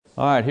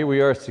All right, here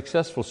we are,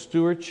 Successful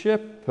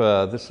Stewardship.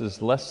 This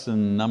is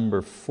lesson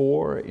number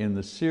 4 in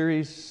the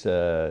series.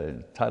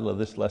 Title of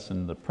this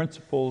lesson, The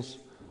Principles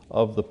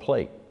of the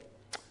Plate.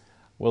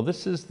 Well,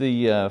 this is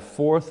the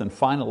fourth and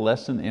final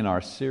lesson in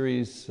our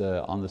series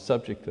on the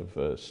subject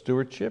of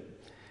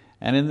stewardship.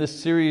 And in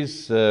this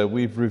series,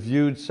 we've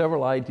reviewed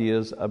several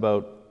ideas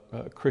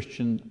about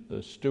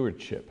Christian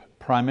stewardship.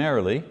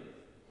 Primarily,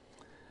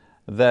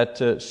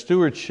 that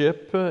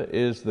stewardship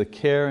is the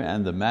care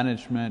and the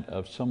management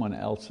of someone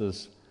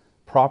else's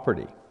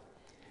property.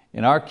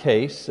 In our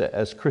case,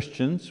 as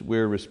Christians,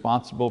 we're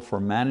responsible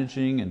for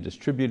managing and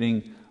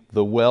distributing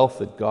the wealth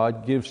that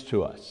God gives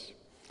to us.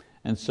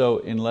 And so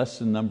in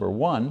lesson number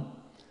 1,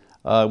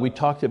 we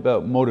talked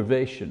about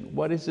motivation.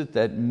 What is it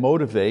that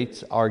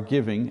motivates our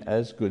giving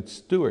as good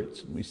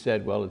stewards? We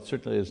said, well, it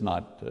certainly is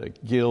not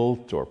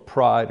guilt or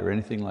pride or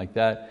anything like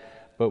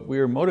that, but we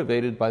are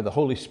motivated by the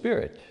Holy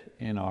Spirit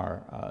in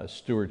our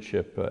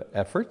stewardship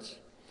efforts.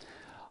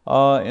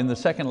 In the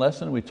second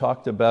lesson, we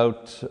talked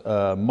about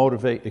not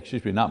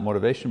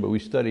motivation, but we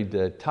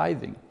studied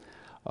tithing,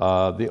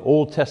 the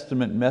Old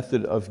Testament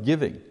method of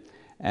giving.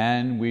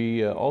 And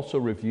we also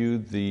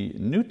reviewed the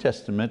New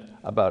Testament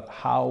about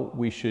how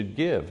we should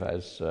give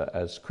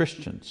as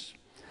Christians.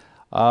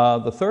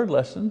 The third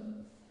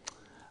lesson,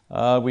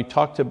 we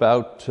talked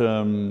about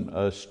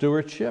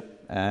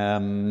stewardship.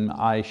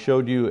 I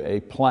showed you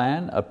a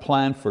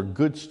plan for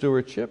good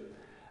stewardship,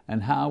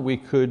 and how we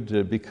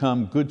could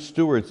become good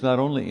stewards not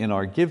only in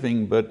our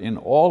giving but in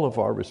all of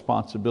our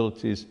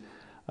responsibilities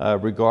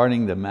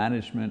regarding the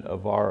management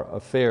of our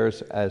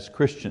affairs as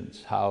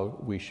Christians, how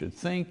we should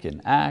think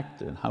and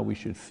act and how we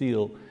should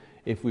feel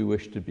if we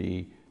wish to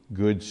be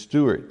good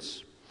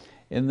stewards.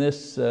 In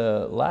this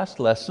last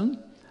lesson,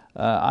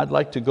 I'd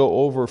like to go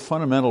over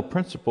fundamental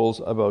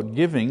principles about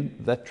giving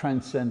that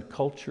transcend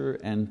culture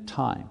and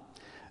time.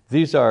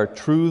 These are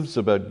truths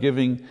about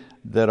giving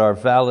that are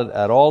valid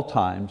at all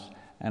times,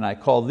 and I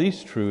call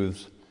these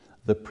truths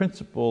the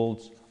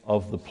principles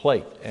of the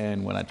plate.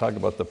 And when I talk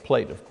about the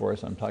plate, of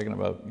course, I'm talking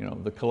about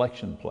the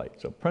collection plate.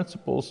 So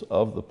principles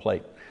of the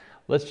plate.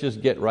 Let's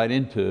just get right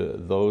into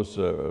those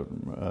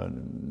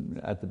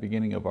at the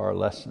beginning of our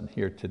lesson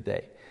here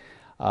today.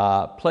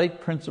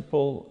 Plate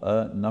principle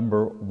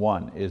number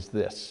 1 is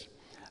this: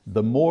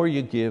 the more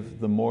you give,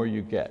 the more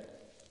you get.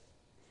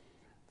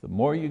 The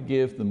more you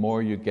give, the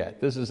more you get.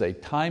 This is a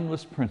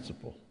timeless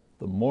principle.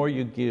 The more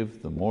you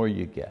give, the more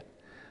you get.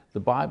 The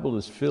Bible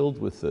is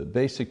filled with the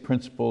basic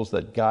principles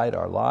that guide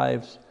our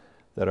lives,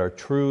 that are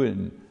true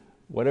in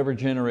whatever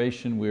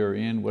generation we are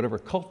in, whatever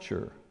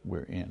culture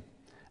we're in.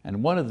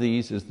 And one of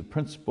these is the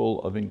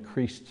principle of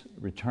increased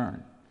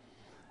return.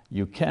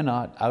 You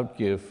cannot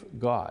outgive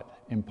God.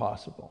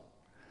 Impossible.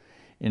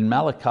 In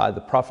Malachi, the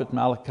prophet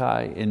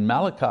Malachi, in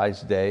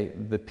Malachi's day,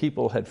 the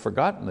people had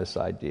forgotten this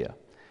idea,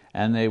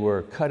 and they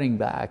were cutting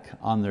back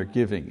on their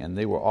giving, and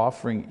they were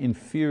offering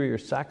inferior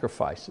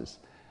sacrifices.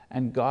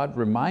 And God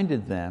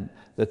reminded them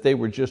that they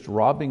were just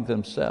robbing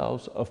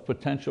themselves of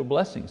potential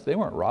blessings. They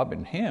weren't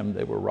robbing Him,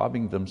 they were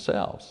robbing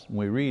themselves.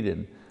 We read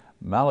in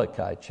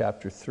Malachi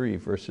chapter 3,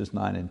 verses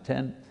 9 and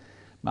 10,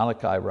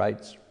 Malachi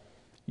writes,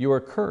 "You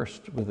are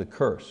cursed with a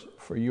curse,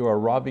 for you are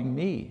robbing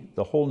me,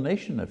 the whole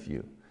nation of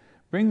you.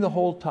 Bring the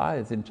whole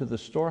tithe into the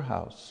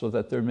storehouse, so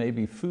that there may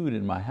be food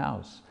in my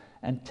house.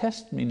 And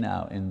test me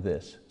now in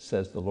this,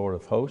 says the Lord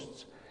of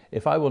hosts,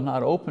 if I will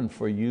not open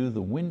for you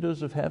the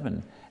windows of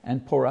heaven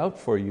and pour out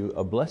for you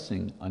a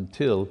blessing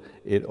until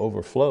it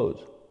overflows."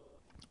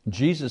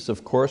 Jesus,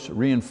 of course,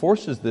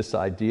 reinforces this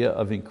idea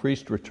of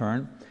increased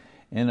return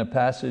in a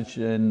passage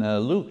in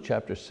Luke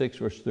chapter 6,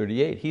 verse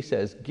 38. He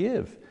says,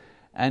 "Give,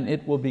 and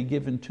it will be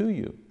given to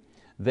you.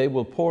 They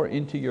will pour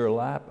into your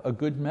lap a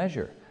good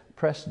measure,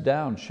 pressed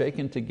down,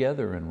 shaken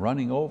together, and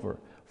running over.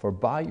 For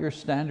by your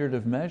standard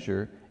of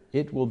measure,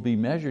 it will be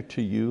measured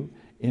to you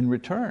in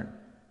return."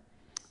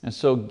 And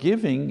so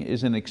giving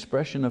is an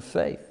expression of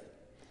faith.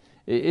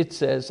 It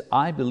says,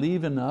 I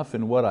believe enough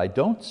in what I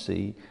don't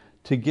see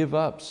to give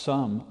up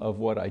some of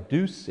what I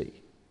do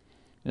see.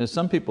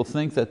 Some people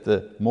think that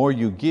the more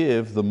you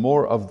give, the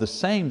more of the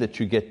same that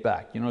you get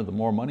back. The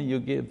more money you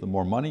give, the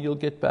more money you'll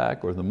get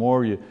back, or the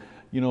more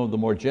the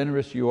more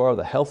generous you are,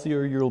 the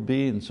healthier you'll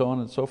be, and so on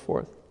and so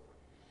forth.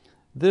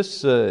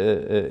 This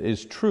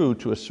is true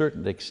to a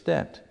certain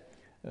extent.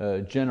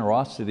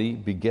 Generosity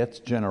begets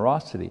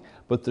generosity.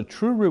 But the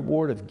true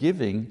reward of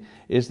giving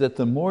is that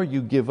the more you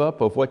give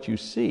up of what you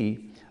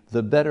see,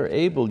 the better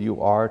able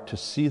you are to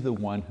see the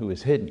one who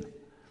is hidden.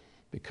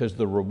 Because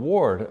the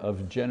reward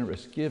of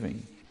generous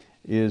giving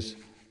is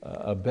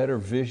a better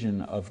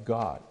vision of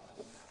God,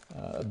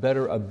 a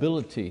better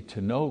ability to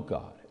know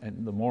God.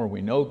 And the more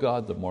we know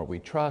God, the more we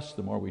trust.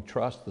 The more we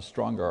trust, the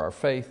stronger our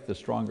faith. The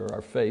stronger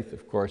our faith,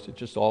 of course, it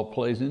just all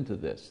plays into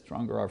this. The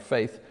stronger our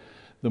faith,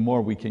 the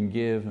more we can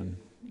give, and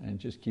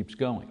just keeps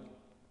going.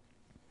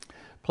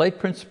 Plate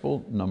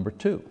principle number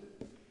 2.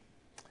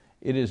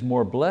 It is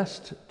more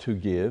blessed to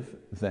give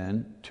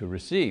than to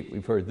receive.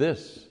 We've heard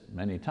this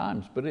many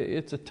times, but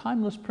it's a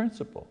timeless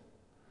principle.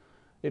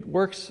 It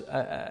works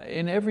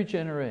in every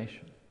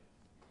generation.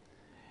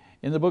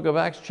 In the book of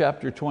Acts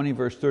chapter 20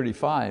 verse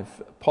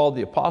 35, Paul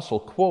the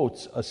Apostle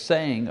quotes a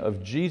saying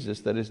of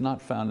Jesus that is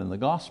not found in the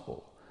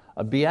gospel,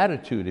 a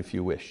beatitude if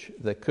you wish,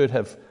 that could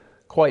have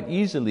quite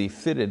easily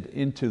fitted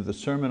into the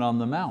Sermon on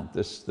the Mount,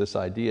 this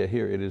idea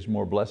here, it is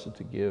more blessed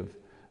to give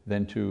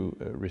than to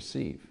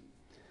receive.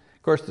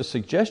 Of course, the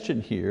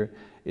suggestion here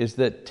is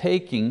that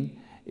taking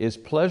is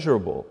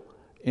pleasurable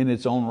in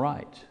its own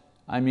right.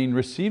 I mean,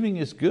 receiving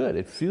is good.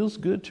 It feels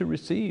good to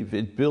receive.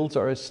 It builds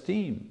our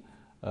esteem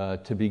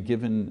to be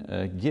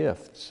given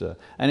gifts.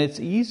 And it's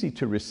easy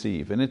to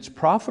receive, and it's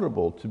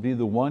profitable to be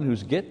the one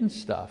who's getting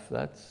stuff.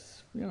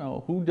 That's,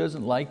 who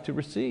doesn't like to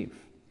receive?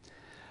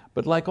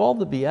 But like all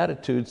the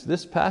Beatitudes,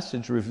 this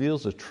passage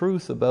reveals a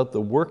truth about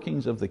the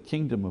workings of the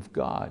kingdom of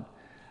God,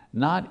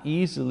 not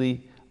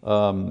easily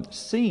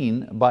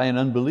seen by an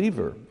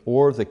unbeliever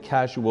or the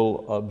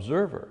casual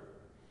observer.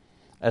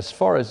 As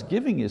far as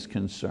giving is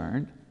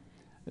concerned,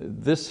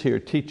 this here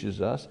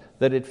teaches us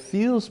that it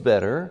feels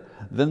better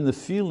than the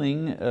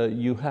feeling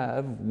you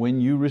have when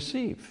you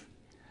receive.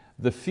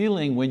 The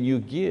feeling when you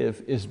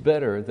give is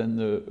better than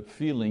the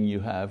feeling you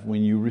have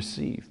when you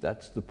receive.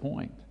 That's the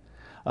point.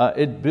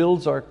 It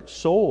builds our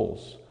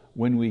souls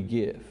when we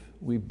give.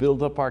 We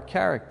build up our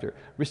character.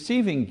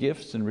 Receiving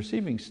gifts and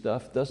receiving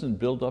stuff doesn't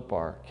build up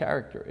our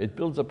character. It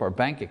builds up our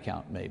bank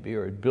account maybe,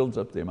 or it builds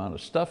up the amount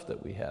of stuff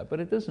that we have, but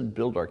it doesn't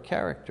build our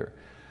character.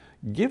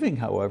 Giving,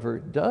 however,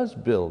 does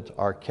build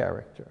our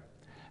character.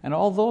 And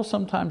although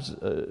sometimes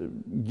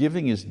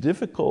giving is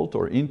difficult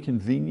or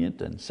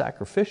inconvenient and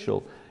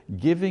sacrificial,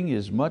 giving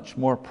is much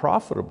more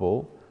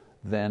profitable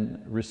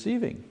than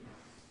receiving.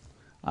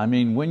 I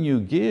mean, when you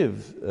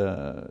give,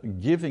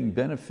 giving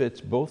benefits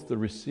both the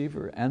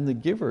receiver and the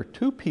giver.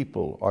 Two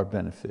people are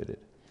benefited.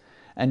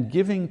 And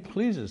giving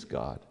pleases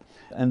God,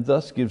 and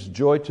thus gives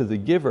joy to the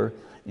giver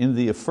in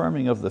the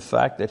affirming of the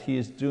fact that he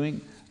is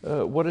doing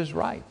what is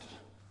right.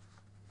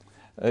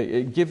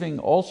 Giving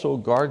also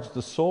guards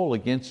the soul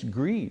against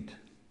greed.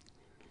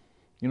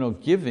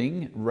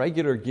 Giving,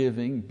 regular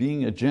giving,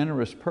 being a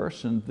generous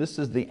person, this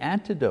is the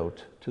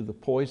antidote to the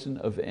poison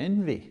of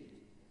envy.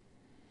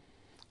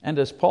 And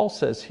as Paul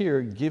says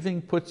here,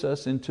 giving puts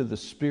us into the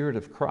spirit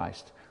of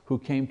Christ, who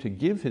came to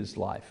give His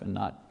life and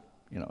not,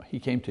 He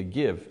came to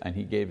give and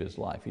He gave His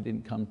life. He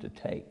didn't come to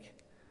take.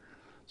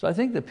 So I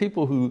think that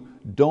people who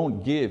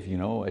don't give,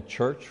 at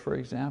church, for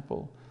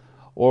example,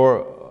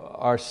 or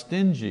are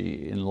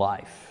stingy in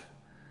life,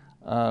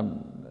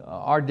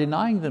 are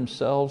denying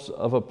themselves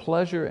of a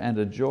pleasure and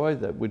a joy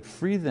that would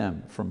free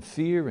them from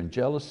fear and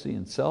jealousy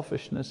and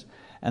selfishness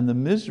and the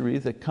misery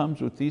that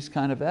comes with these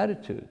kind of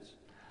attitudes.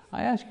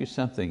 I ask you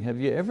something, have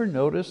you ever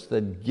noticed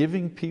that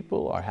giving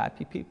people are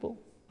happy people?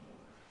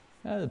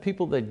 The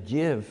people that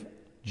give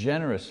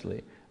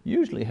generously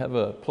usually have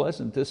a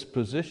pleasant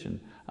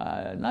disposition.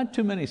 Not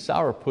too many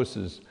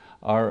sourpusses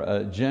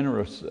are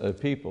generous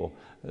people.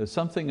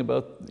 Something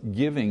about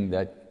giving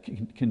that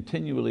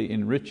continually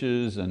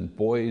enriches and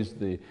buoys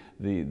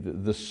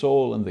the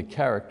soul and the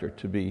character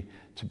to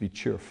be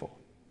cheerful.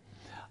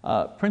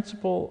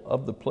 Principle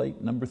of the plate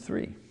number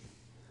 3.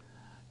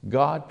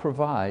 God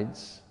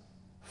provides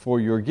for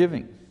your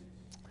giving.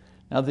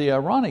 Now the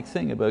ironic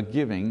thing about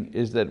giving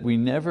is that we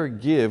never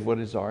give what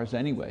is ours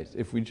anyways.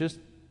 If we just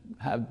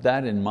have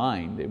that in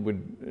mind, it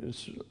would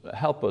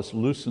help us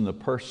loosen the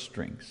purse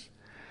strings.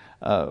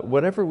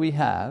 Whatever we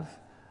have,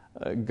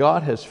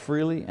 God has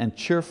freely and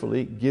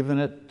cheerfully given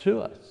it to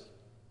us.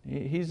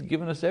 He's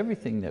given us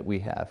everything that we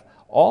have,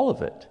 all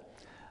of it.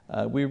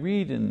 We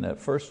read in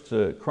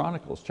 1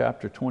 Chronicles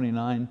chapter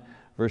 29,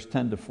 verse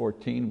 10 to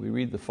 14, we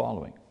read the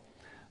following.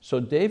 So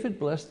David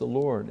blessed the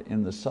Lord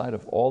in the sight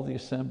of all the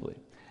assembly.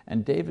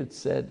 And David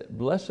said,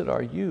 Blessed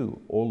are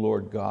you, O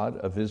Lord God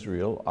of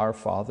Israel, our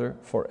Father,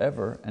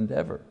 forever and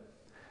ever.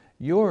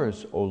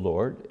 Yours, O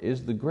Lord,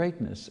 is the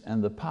greatness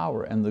and the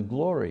power and the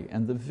glory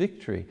and the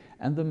victory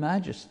and the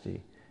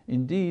majesty.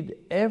 Indeed,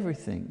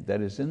 everything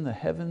that is in the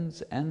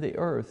heavens and the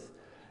earth,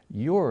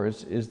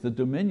 yours is the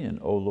dominion,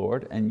 O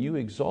Lord, and you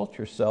exalt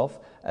yourself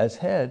as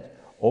head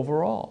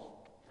over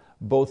all.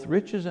 Both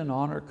riches and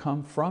honor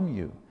come from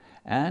you,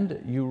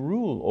 and you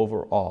rule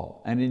over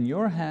all. And in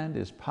your hand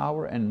is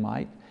power and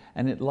might,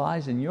 and it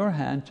lies in your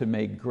hand to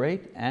make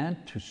great and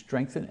to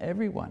strengthen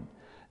everyone.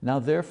 Now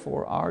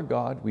therefore, our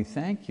God, we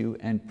thank you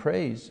and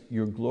praise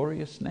your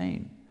glorious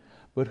name.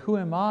 But who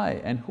am I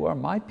and who are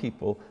my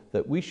people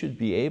that we should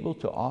be able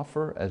to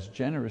offer as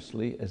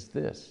generously as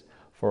this?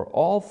 For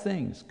all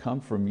things come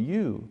from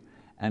you,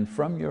 and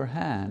from your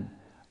hand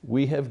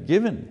we have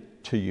given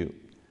to you.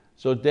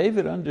 So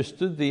David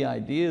understood the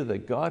idea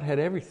that God had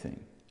everything.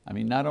 I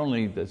mean, not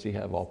only does He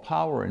have all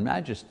power and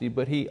majesty,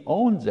 but He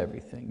owns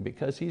everything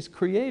because He's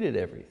created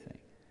everything.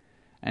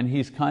 And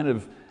He's kind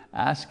of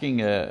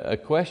asking a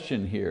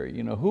question here,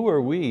 who are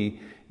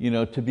we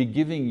to be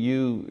giving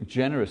you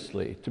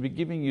generously, to be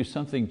giving you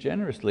something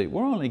generously?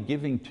 We're only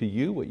giving to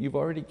you what you've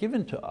already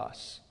given to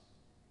us.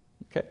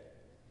 Okay?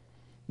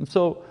 And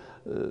so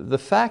the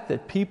fact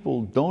that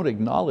people don't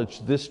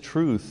acknowledge this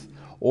truth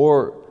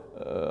or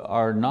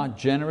are not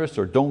generous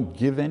or don't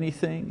give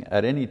anything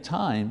at any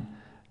time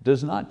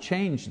does not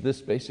change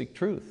this basic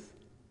truth.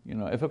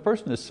 If a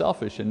person is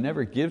selfish and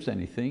never gives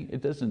anything,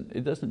 it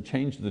doesn't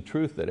change the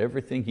truth that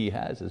everything he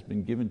has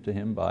been given to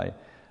him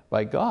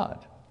by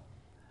God.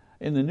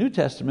 In the New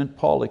Testament,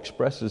 Paul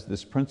expresses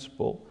this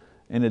principle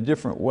in a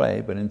different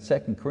way, but in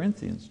 2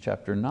 Corinthians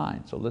chapter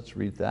 9. So let's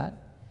read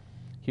that.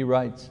 He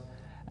writes,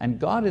 "And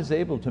God is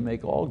able to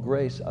make all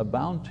grace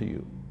abound to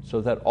you,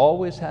 so that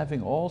always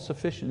having all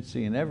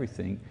sufficiency in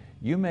everything,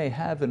 you may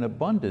have an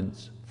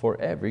abundance for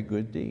every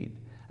good deed.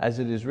 As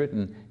it is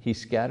written, He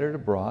scattered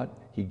abroad,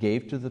 He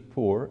gave to the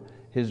poor,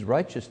 His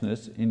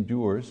righteousness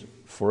endures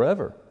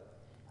forever.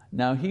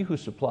 Now He who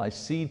supplies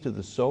seed to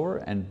the sower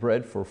and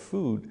bread for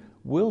food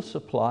will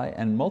supply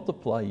and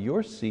multiply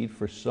your seed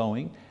for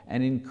sowing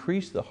and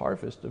increase the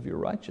harvest of your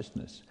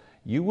righteousness.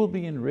 You will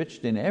be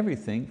enriched in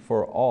everything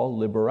for all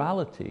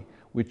liberality,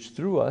 which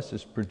through us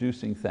is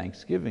producing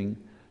thanksgiving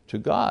to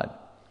God."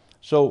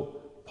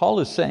 So Paul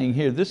is saying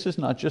here, this is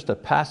not just a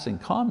passing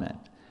comment.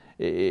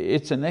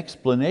 It's an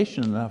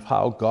explanation of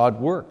how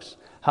God works,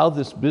 how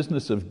this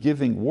business of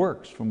giving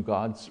works from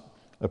God's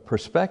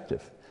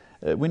perspective.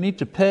 We need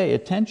to pay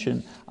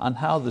attention on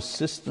how the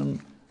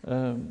system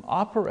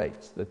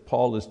operates that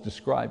Paul is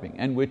describing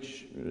and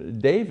which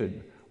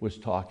David was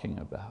talking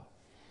about.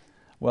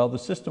 Well, the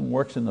system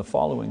works in the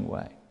following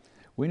way.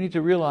 We need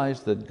to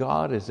realize that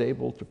God is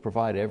able to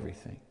provide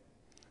everything.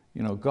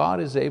 God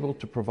is able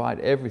to provide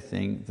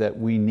everything that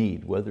we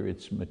need, whether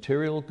it's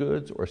material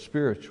goods or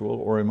spiritual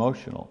or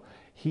emotional.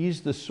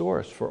 He's the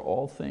source for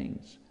all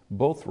things.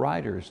 Both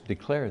writers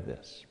declare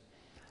this.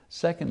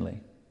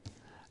 Secondly,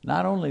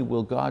 not only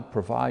will God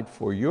provide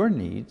for your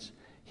needs,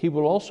 He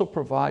will also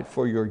provide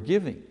for your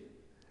giving.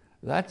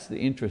 That's the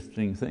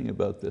interesting thing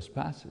about this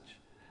passage.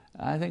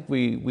 I think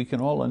we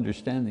can all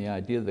understand the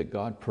idea that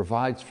God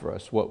provides for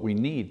us what we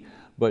need,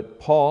 but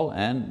Paul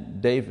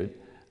and David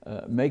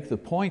make the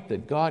point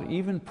that God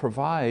even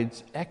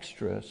provides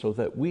extra so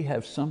that we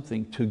have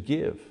something to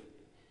give,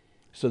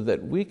 so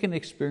that we can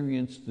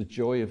experience the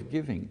joy of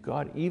giving.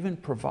 God even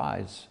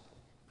provides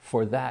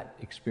for that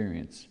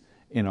experience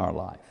in our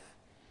life.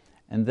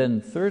 And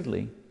then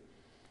thirdly,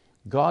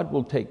 God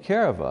will take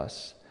care of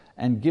us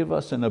and give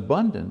us an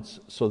abundance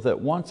so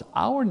that once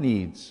our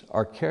needs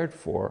are cared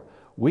for,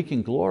 we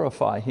can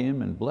glorify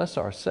Him and bless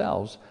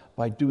ourselves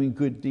by doing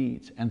good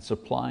deeds and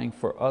supplying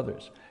for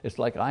others. It's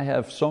like I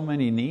have so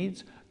many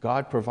needs,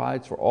 God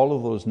provides for all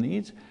of those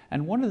needs,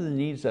 and one of the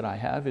needs that I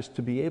have is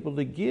to be able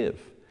to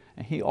give.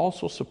 And He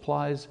also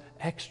supplies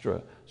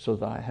extra so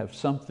that I have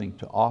something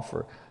to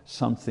offer,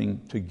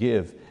 something to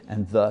give,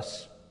 and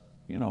thus,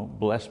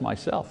 bless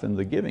myself in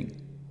the giving.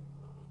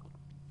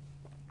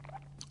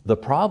 The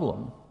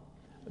problem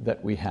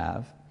that we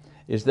have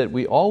is that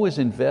we always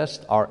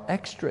invest our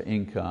extra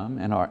income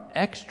and our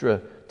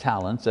extra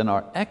talents and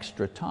our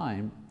extra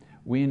time.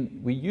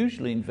 We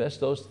usually invest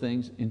those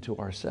things into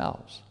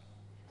ourselves.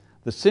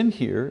 The sin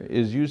here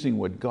is using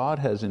what God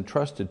has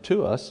entrusted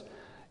to us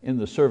in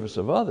the service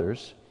of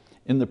others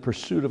in the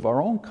pursuit of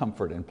our own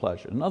comfort and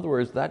pleasure. In other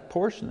words, that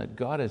portion that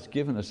God has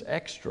given us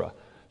extra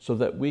so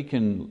that we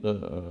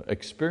can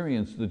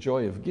experience the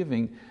joy of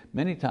giving,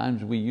 many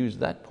times we use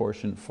that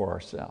portion for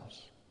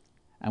ourselves.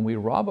 And we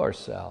rob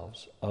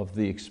ourselves of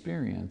the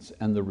experience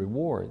and the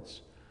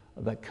rewards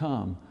that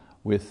come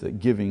with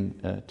giving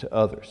to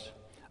others.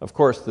 Of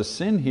course, the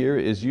sin here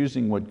is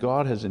using what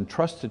God has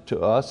entrusted to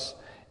us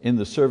in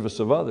the service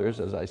of others,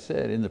 as I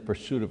said, in the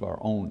pursuit of our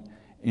own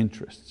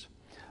interests.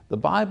 The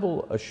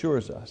Bible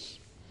assures us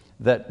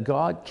that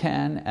God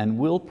can and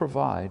will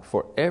provide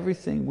for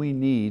everything we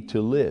need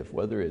to live,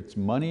 whether it's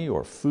money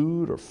or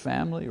food or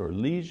family or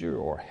leisure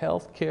or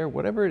health care,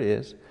 whatever it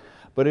is.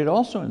 But it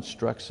also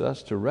instructs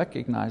us to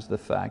recognize the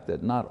fact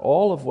that not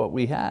all of what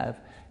we have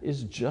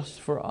is just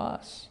for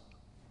us.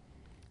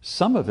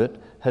 Some of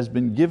it has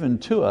been given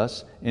to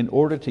us in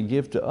order to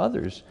give to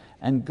others,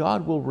 and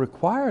God will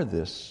require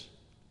this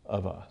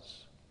of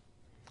us.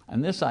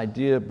 And this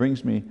idea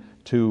brings me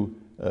to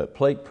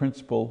plate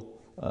principle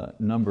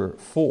number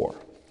 4.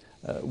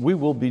 We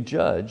will be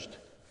judged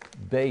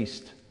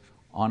based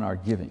on our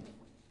giving.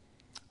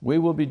 We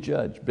will be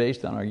judged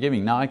based on our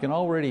giving. Now I can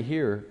already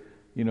hear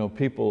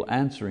people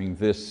answering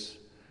this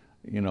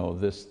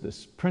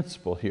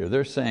principle here.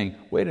 They're saying,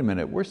 wait a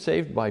minute, we're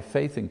saved by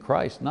faith in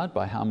Christ, not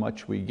by how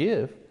much we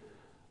give.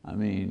 I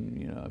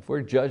mean, if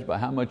we're judged by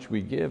how much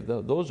we give,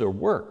 those are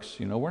works.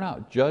 We're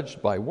not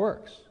judged by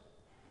works.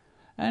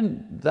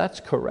 And that's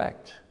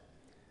correct.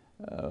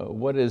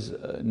 What is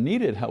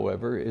needed,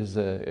 however, is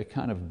a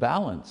kind of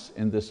balance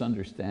in this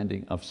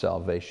understanding of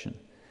salvation.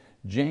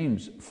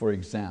 James, for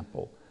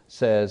example,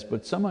 says,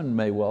 but someone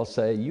may well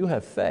say, you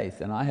have faith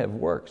and I have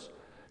works.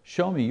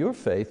 Show me your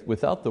faith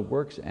without the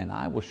works and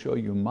I will show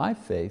you my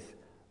faith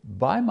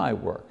by my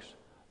works.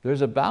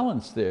 There's a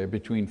balance there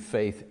between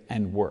faith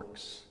and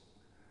works.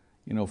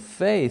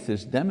 Faith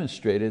is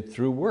demonstrated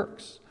through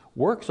works.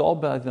 Works all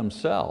by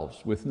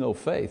themselves with no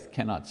faith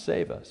cannot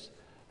save us.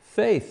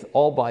 Faith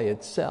all by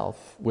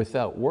itself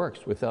without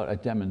works, without a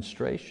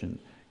demonstration,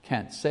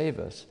 can't save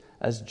us.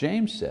 As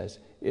James says,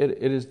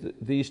 it is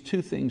these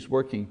two things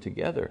working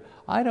together.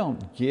 I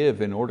don't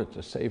give in order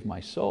to save my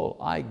soul.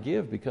 I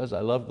give because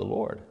I love the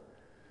Lord.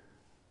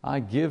 I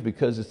give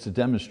because it's a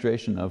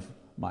demonstration of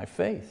my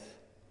faith.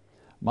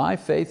 My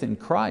faith in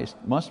Christ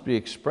must be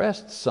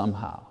expressed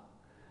somehow.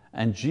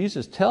 And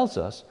Jesus tells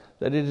us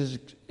that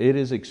it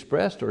is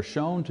expressed or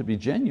shown to be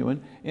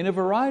genuine in a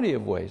variety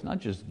of ways, not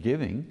just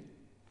giving.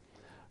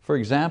 For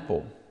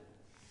example,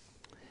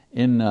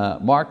 in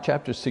Mark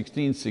chapter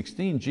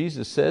 16,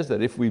 Jesus says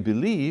that if we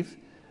believe,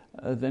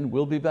 then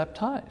we'll be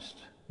baptized.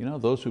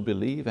 Those who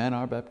believe and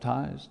are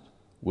baptized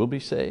will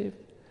be saved.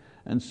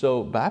 And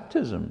so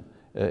baptism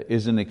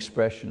is an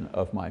expression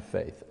of my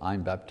faith.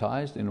 I'm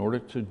baptized in order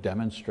to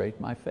demonstrate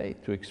my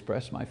faith, to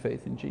express my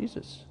faith in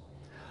Jesus.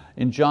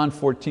 In John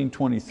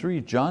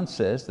 14:23, John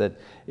says that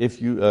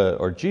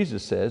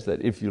Jesus says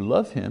that if you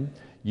love Him,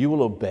 you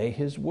will obey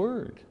His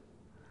word.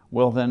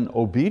 Well then,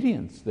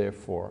 obedience,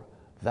 therefore,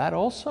 that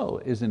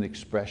also is an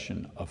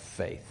expression of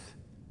faith.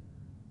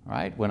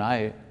 Right? When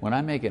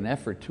I make an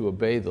effort to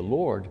obey the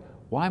Lord,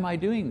 why am I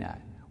doing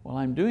that? Well,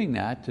 I'm doing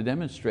that to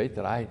demonstrate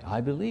that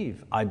I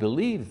believe. I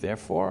believe,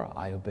 therefore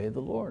I obey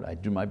the Lord. I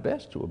do my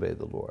best to obey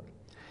the Lord.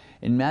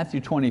 In Matthew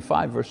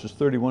 25, verses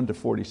 31 to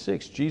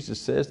 46, Jesus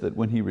says that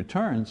when He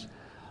returns,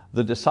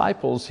 the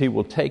disciples He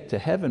will take to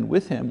heaven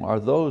with Him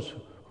are those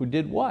who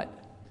did what?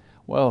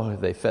 Well,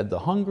 they fed the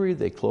hungry,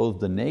 they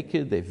clothed the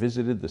naked, they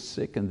visited the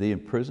sick and the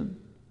imprisoned.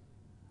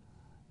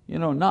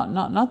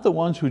 Not the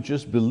ones who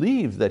just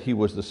believed that He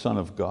was the Son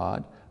of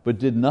God, but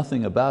did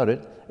nothing about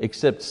it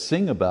except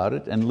sing about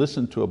it and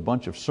listen to a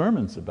bunch of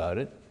sermons about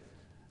it.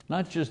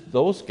 Not just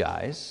those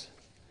guys.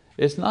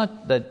 It's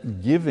not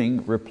that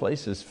giving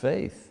replaces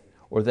faith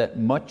or that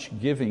much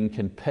giving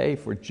can pay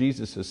for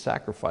Jesus'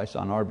 sacrifice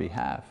on our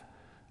behalf.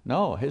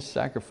 No, His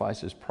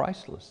sacrifice is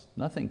priceless.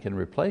 Nothing can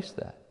replace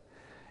that.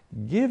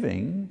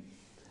 Giving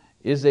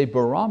is a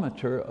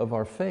barometer of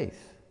our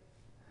faith.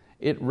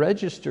 It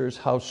registers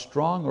how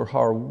strong or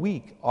how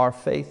weak our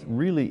faith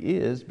really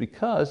is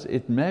because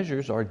it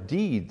measures our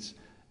deeds,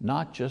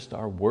 not just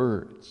our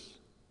words.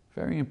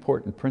 Very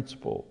important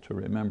principle to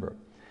remember.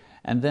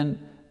 And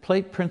then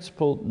plate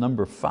principle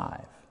number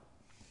 5.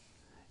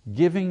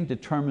 Giving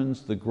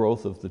determines the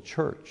growth of the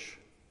church.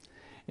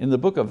 In the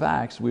book of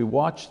Acts, we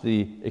watch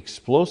the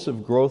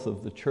explosive growth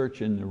of the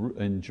church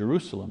in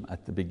Jerusalem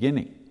at the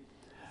beginning.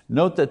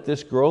 Note that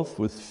this growth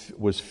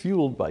was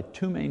fueled by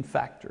two main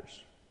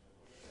factors.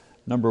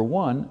 Number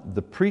 1,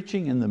 the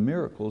preaching and the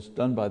miracles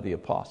done by the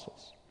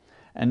apostles.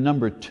 And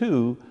number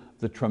 2,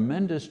 the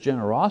tremendous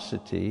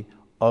generosity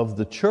of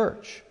the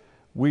church.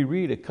 We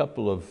read a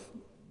couple of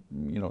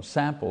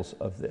samples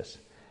of this.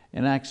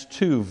 In Acts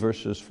 2,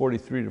 verses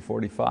 43 to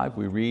 45,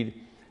 we read,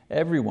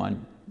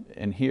 everyone,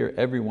 and here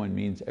everyone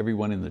means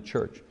everyone in the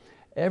church,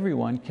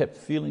 everyone kept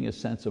feeling a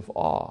sense of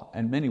awe,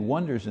 and many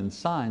wonders and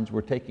signs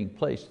were taking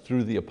place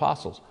through the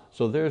apostles.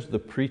 So there's the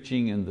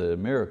preaching and the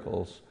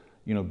miracles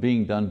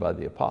being done by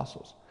the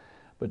apostles.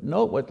 But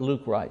note what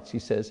Luke writes. He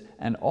says,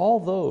 and all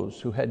those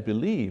who had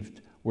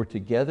believed were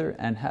together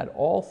and had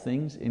all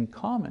things in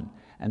common.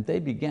 And they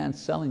began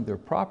selling their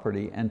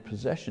property and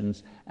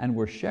possessions and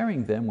were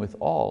sharing them with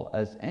all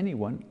as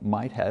anyone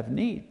might have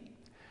need.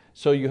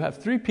 So you have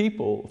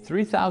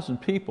 3,000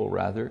 people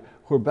rather,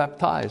 who are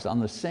baptized on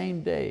the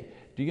same day.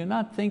 Do you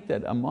not think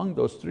that among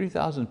those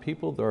 3,000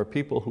 people, there are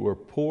people who are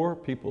poor,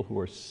 people who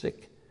are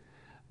sick?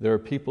 There are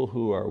people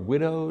who are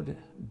widowed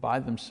by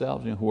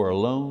themselves, who are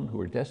alone, who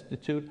are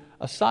destitute,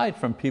 aside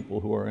from people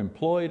who are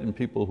employed and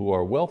people who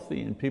are wealthy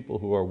and people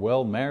who are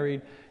well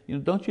married.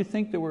 Don't you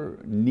think there were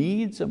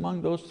needs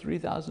among those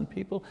 3,000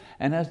 people?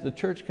 And as the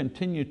church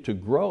continued to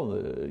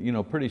grow,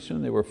 pretty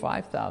soon there were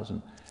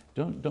 5,000.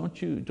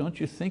 Don't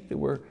you think there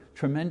were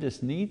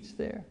tremendous needs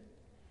there?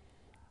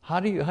 How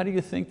do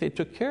you think they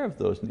took care of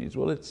those needs?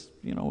 Well, it's,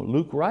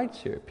 Luke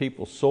writes here,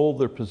 people sold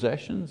their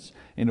possessions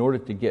in order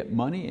to get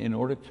money, in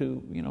order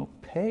to,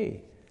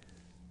 pay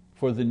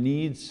for the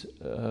needs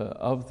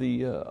of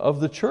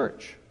the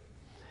church.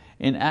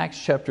 In Acts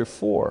chapter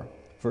 4,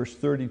 verse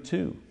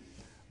 32,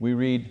 we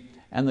read,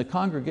 and the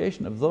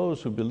congregation of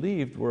those who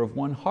believed were of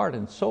one heart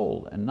and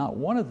soul, and not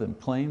one of them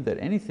claimed that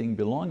anything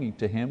belonging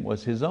to him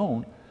was his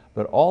own,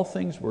 but all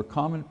things were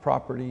common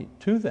property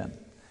to them.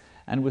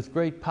 And with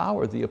great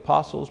power the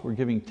apostles were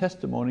giving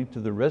testimony to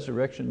the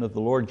resurrection of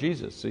the Lord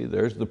Jesus. See,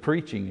 there's the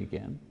preaching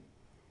again.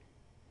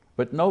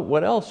 But note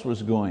what else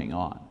was going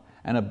on.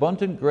 And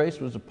abundant grace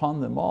was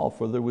upon them all,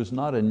 for there was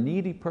not a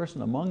needy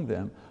person among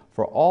them,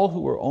 for all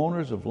who were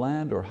owners of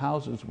land or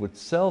houses would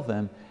sell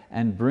them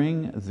and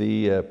bring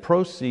the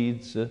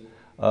proceeds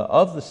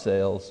of the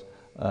sales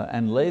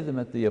and lay them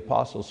at the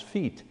apostles'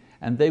 feet,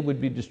 and they would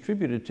be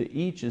distributed to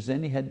each as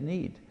any had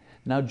need.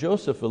 Now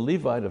Joseph, a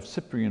Levite of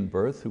Cyprian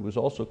birth, who was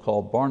also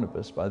called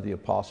Barnabas by the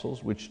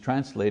apostles, which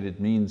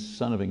translated means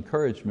son of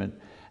encouragement,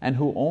 and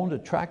who owned a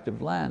tract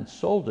of land,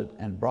 sold it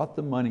and brought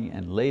the money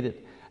and laid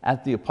it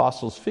at the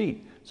apostles'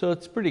 feet. So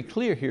it's pretty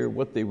clear here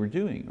what they were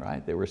doing,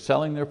 right? They were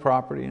selling their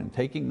property and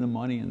taking the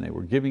money, and they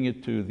were giving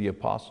it to the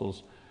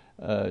apostles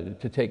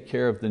to take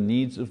care of the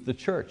needs of the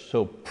church.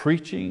 So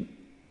preaching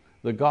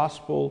The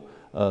gospel,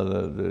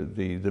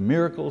 the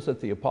miracles that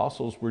the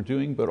apostles were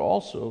doing, but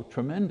also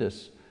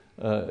tremendous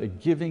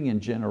giving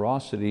and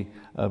generosity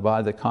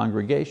by the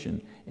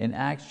congregation. In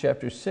Acts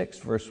chapter 6,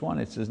 verse 1,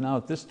 it says, "Now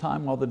at this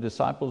time, while the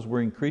disciples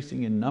were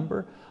increasing in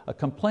number, a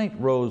complaint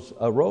arose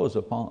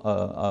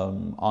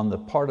on the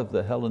part of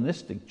the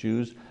Hellenistic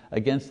Jews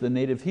against the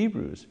native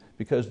Hebrews,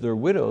 because their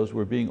widows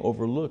were being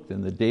overlooked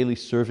in the daily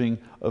serving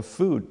of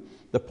food."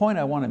 The point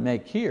I want to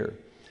make here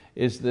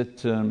is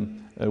that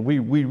we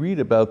read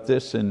about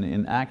this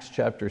in Acts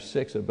chapter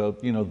 6, about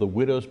the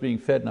widows being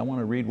fed. And I want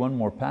to read one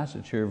more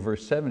passage here,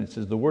 verse 7. It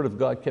says, "The word of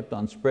God kept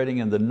on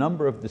spreading, and the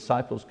number of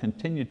disciples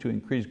continued to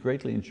increase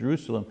greatly in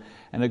Jerusalem,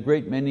 and a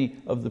great many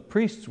of the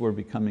priests were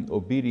becoming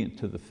obedient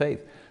to the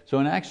faith." So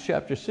in Acts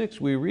chapter 6,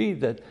 we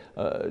read that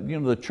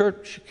the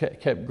church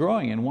kept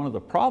growing, and one of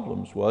the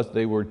problems was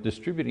they were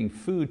distributing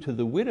food to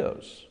the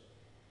widows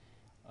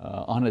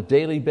on a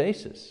daily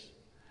basis.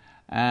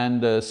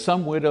 And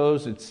some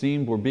widows, it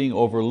seemed, were being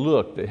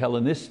overlooked. The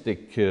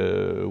Hellenistic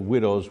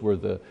widows were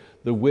the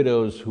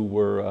widows who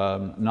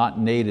were not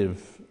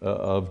native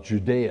of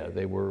Judea.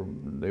 They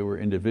were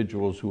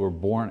individuals who were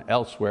born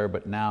elsewhere,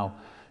 but now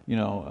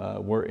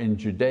were in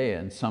Judea,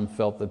 and some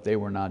felt that they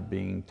were not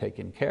being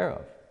taken care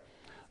of.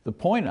 The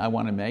point I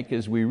want to make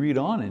is we read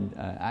on in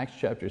Acts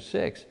chapter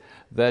 6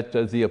 that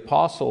the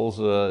apostles,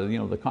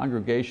 the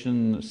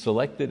congregation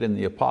selected and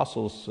the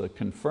apostles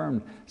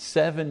confirmed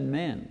 7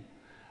 men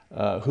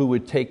who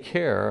would take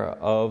care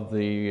of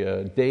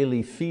the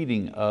daily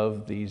feeding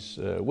of these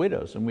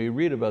widows. And we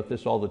read about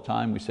this all the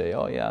time. We say,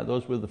 oh yeah,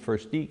 those were the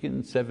first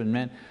deacons, 7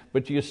 men.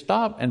 But you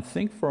stop and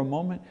think for a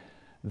moment,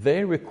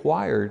 they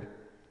required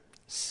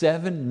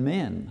 7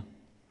 men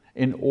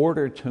in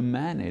order to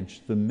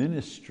manage the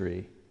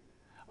ministry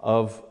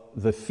of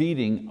the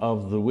feeding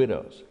of the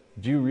widows.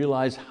 Do you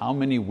realize how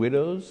many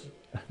widows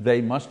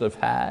they must have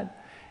had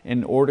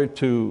in order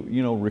to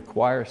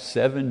require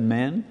 7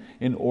 men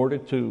in order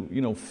to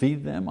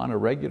feed them on a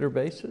regular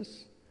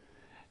basis?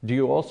 Do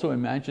you also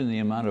imagine the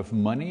amount of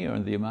money or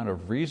the amount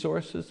of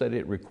resources that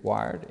it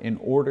required in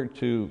order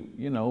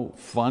to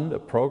fund a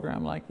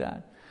program like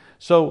that?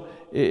 So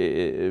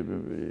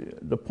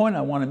the point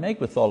I want to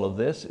make with all of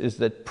this is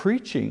that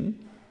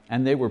preaching,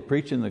 and they were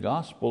preaching the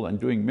gospel and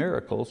doing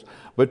miracles,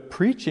 but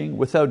preaching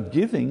without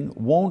giving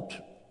won't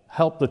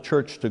help the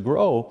church to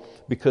grow,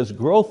 because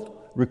growth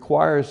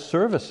requires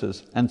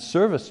services, and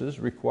services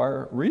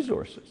require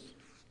resources.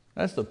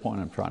 That's the point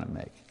I'm trying to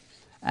make.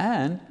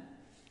 And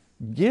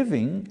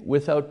giving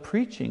without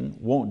preaching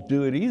won't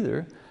do it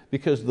either,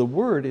 because the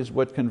word is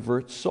what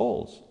converts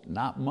souls,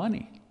 not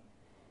money.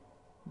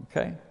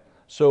 Okay?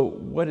 So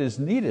what is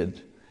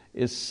needed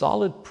is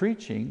solid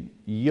preaching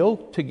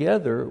yoked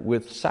together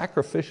with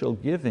sacrificial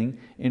giving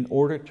in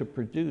order to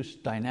produce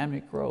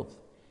dynamic growth.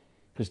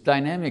 Because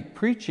dynamic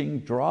preaching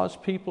draws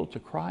people to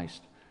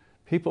Christ.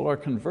 People are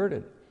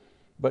converted.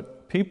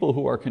 But people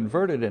who are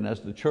converted, and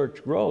as the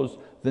church grows,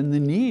 then the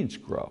needs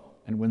grow.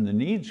 And when the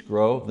needs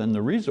grow, then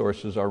the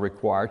resources are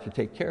required to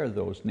take care of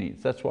those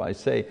needs. That's why I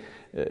say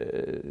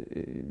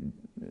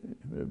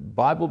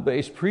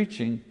Bible-based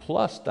preaching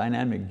plus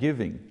dynamic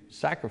giving,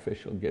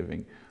 sacrificial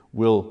giving,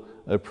 will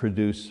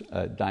produce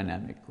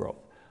dynamic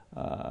growth.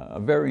 A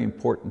very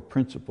important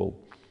principle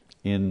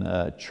in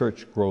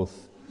church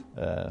growth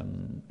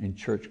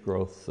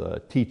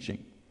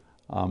teaching.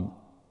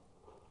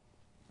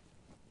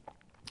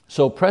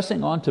 So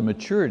pressing on to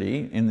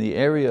maturity in the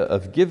area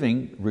of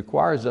giving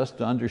requires us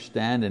to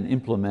understand and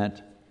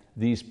implement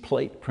these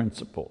plate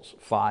principles,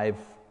 5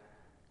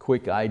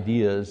 quick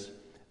ideas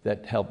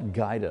that help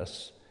guide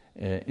us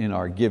in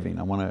our giving.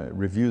 I want to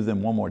review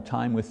them one more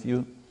time with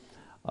you.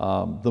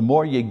 The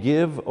more you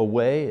give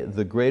away,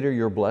 the greater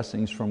your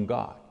blessings from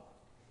God.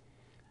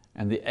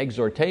 And the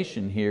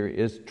exhortation here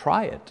is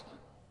try it.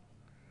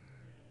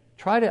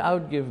 Try to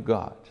outgive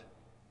God.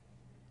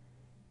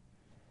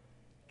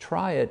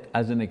 Try it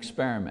as an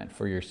experiment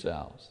for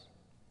yourselves.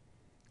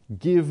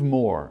 Give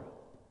more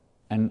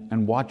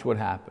and watch what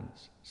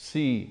happens.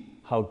 See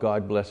how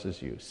God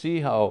blesses you. See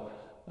how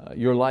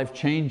your life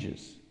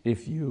changes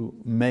if you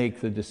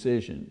make the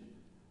decision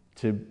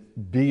to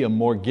be a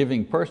more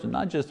giving person.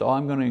 Not just,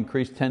 I'm going to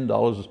increase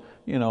 $10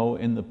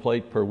 in the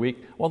plate per week.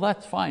 Well,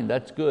 that's fine,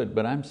 that's good,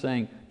 but I'm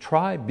saying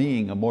try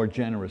being a more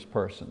generous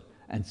person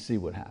and see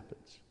what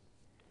happens.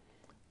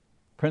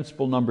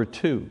 Principle number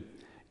 2.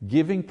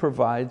 Giving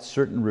provides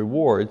certain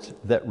rewards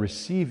that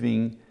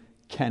receiving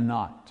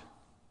cannot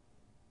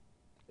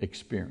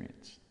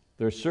experience.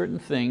 There are certain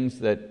things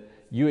that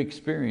you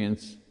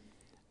experience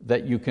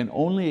that you can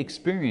only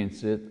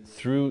experience it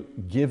through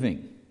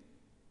giving.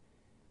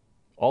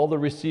 All the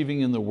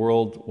receiving in the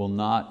world will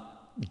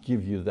not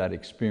give you that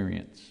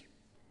experience.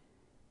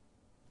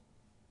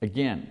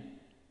 Again,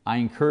 I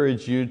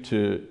encourage you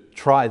to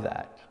try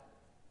that.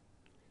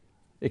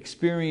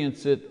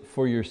 Experience it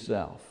for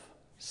yourself.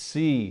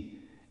 See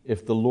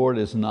if the Lord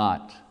is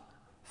not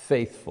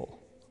faithful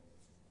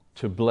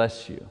to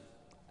bless you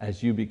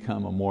as you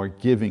become a more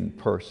giving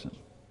person.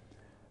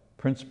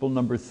 Principle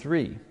number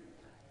 3,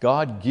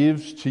 God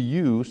gives to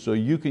you so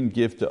you can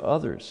give to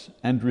others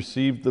and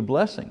receive the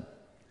blessing.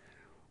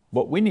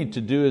 What we need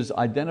to do is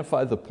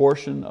identify the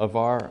portion of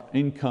our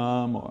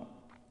income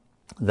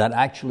that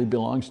actually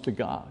belongs to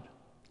God.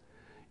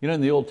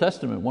 In the Old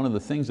Testament, one of the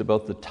things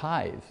about the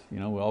tithe, we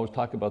always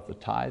talk about the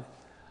tithe.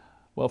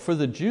 Well, for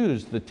the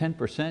Jews, the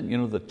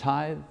 10%, the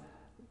tithe,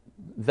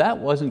 that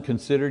wasn't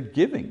considered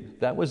giving.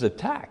 That was a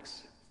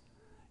tax.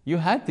 You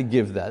had to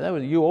give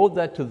that. You owed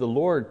that to the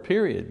Lord,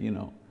 period.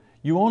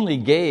 You only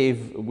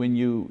gave when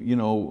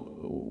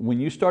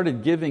you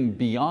started giving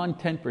beyond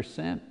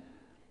 10%,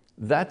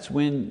 that's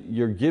when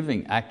your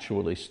giving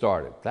actually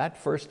started. That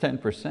first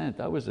 10%,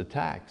 that was a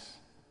tax.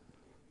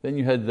 Then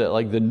you had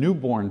the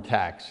newborn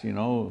tax,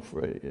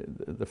 for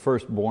the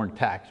firstborn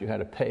tax. You had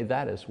to pay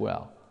that as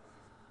well.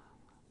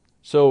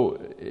 So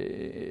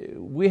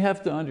we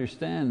have to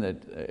understand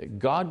that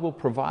God will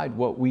provide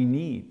what we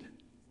need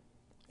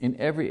in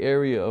every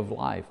area of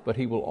life, but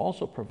He will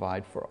also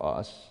provide for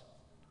us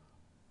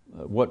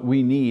what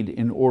we need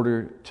in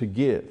order to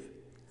give.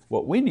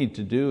 What we need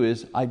to do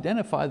is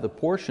identify the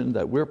portion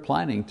that we're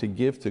planning to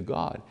give to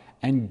God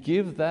and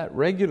give that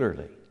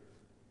regularly.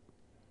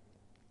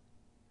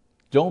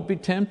 Don't be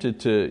tempted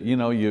to,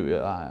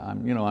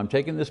 I'm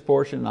taking this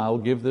portion, I'll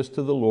give this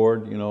to the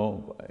Lord,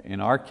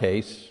 in our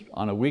case,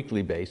 on a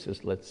weekly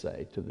basis, let's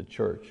say, to the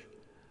church.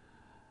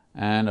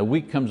 And a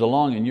week comes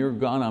along and you're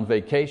gone on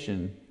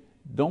vacation.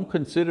 Don't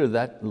consider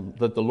that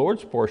the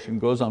Lord's portion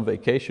goes on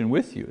vacation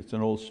with you. It's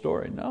an old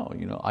story. No,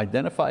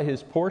 identify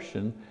His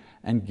portion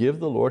and give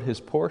the Lord His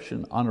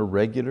portion on a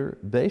regular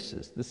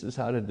basis. This is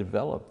how to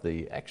develop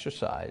the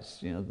exercise,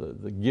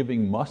 the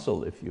giving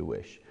muscle, if you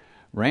wish.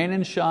 Rain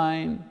and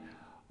shine,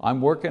 I'm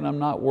working, I'm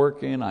not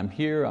working, I'm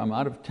here, I'm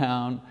out of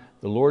town,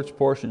 the Lord's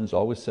portion is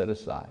always set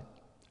aside.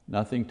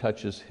 Nothing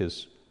touches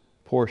His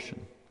portion.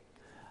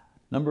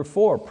 Number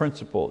 4,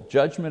 principle,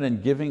 judgment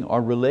and giving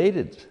are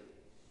related.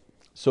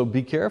 So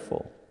be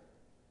careful.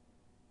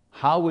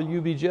 How will you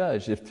be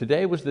judged? If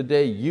today was the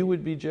day you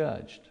would be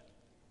judged,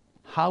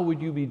 how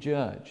would you be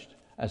judged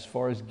as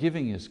far as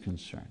giving is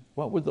concerned?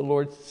 What would the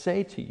Lord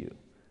say to you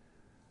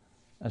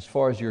as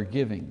far as your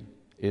giving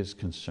is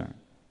concerned?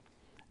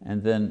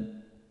 And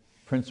then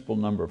principle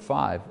number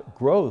 5,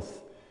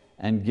 growth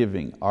and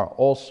giving are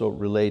also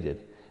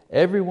related.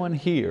 Everyone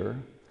here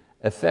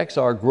affects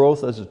our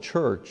growth as a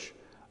church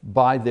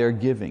by their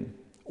giving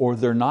or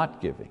their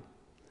not giving.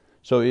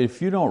 So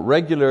if you don't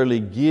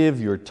regularly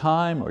give your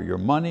time or your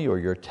money or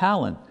your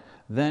talent,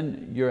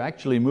 then you're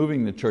actually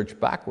moving the church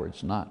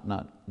backwards,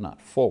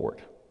 not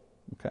forward.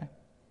 Okay?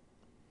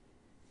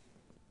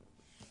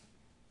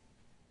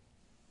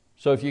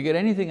 So if you get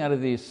anything out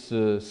of this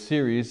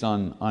series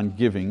on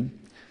giving,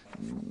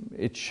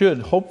 it should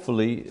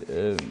hopefully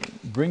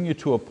bring you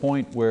to a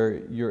point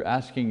where you're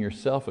asking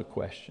yourself a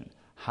question.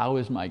 How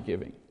is my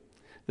giving?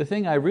 The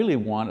thing I really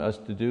want us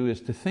to do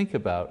is to think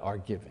about our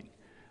giving.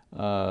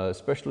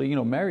 Especially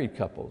married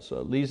couples.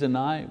 Lisa and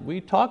I,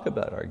 we talk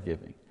about our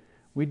giving.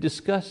 We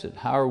discuss it.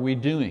 How are we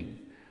doing?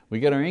 We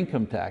get our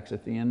income tax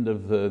at the end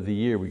of the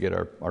year. We get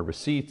our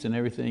receipts and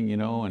everything,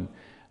 and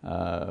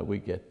we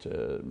get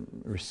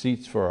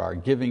receipts for our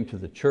giving to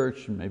the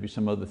church and maybe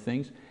some other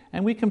things.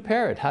 And we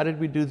compare it. How did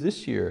we do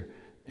this year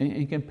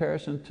in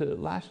comparison to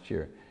last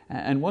year?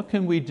 And what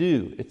can we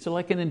do? It's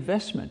like an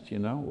investment,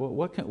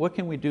 What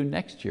can we do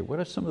next year? What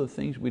are some of the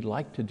things we'd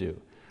like to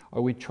do?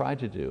 Or we try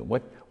to do?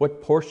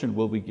 What portion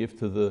will we give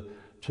to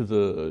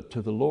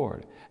the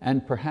Lord?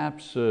 And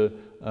perhaps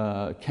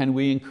can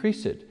we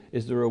increase it?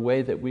 Is there a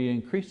way that we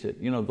increase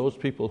it? Those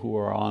people who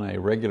are on a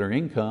regular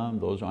income,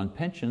 those on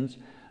pensions,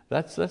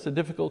 that's a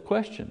difficult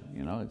question.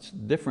 It's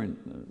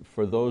different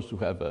for those who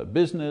have a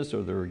business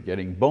or they're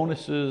getting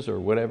bonuses or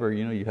whatever.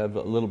 You have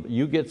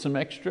you get some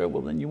extra.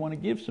 Well, then you want to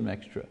give some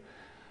extra.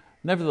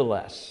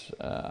 Nevertheless,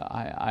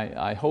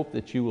 I hope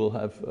that you will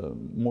have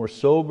more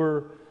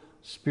sober,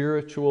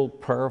 spiritual,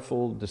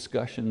 prayerful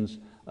discussions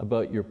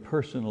about your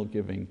personal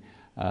giving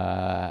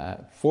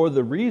for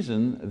the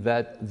reason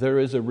that there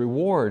is a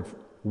reward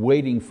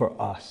waiting for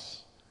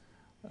us,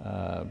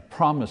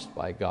 promised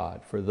by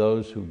God for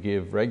those who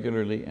give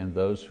regularly and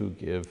those who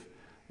give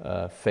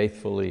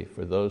faithfully,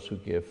 for those who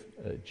give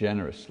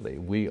generously.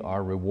 We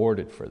are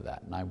rewarded for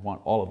that, and I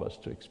want all of us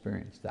to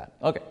experience that.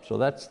 Okay, so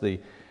that's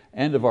the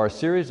end of our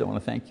series. I want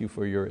to thank you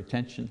for your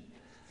attention,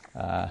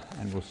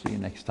 and we'll see you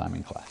next time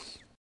in class.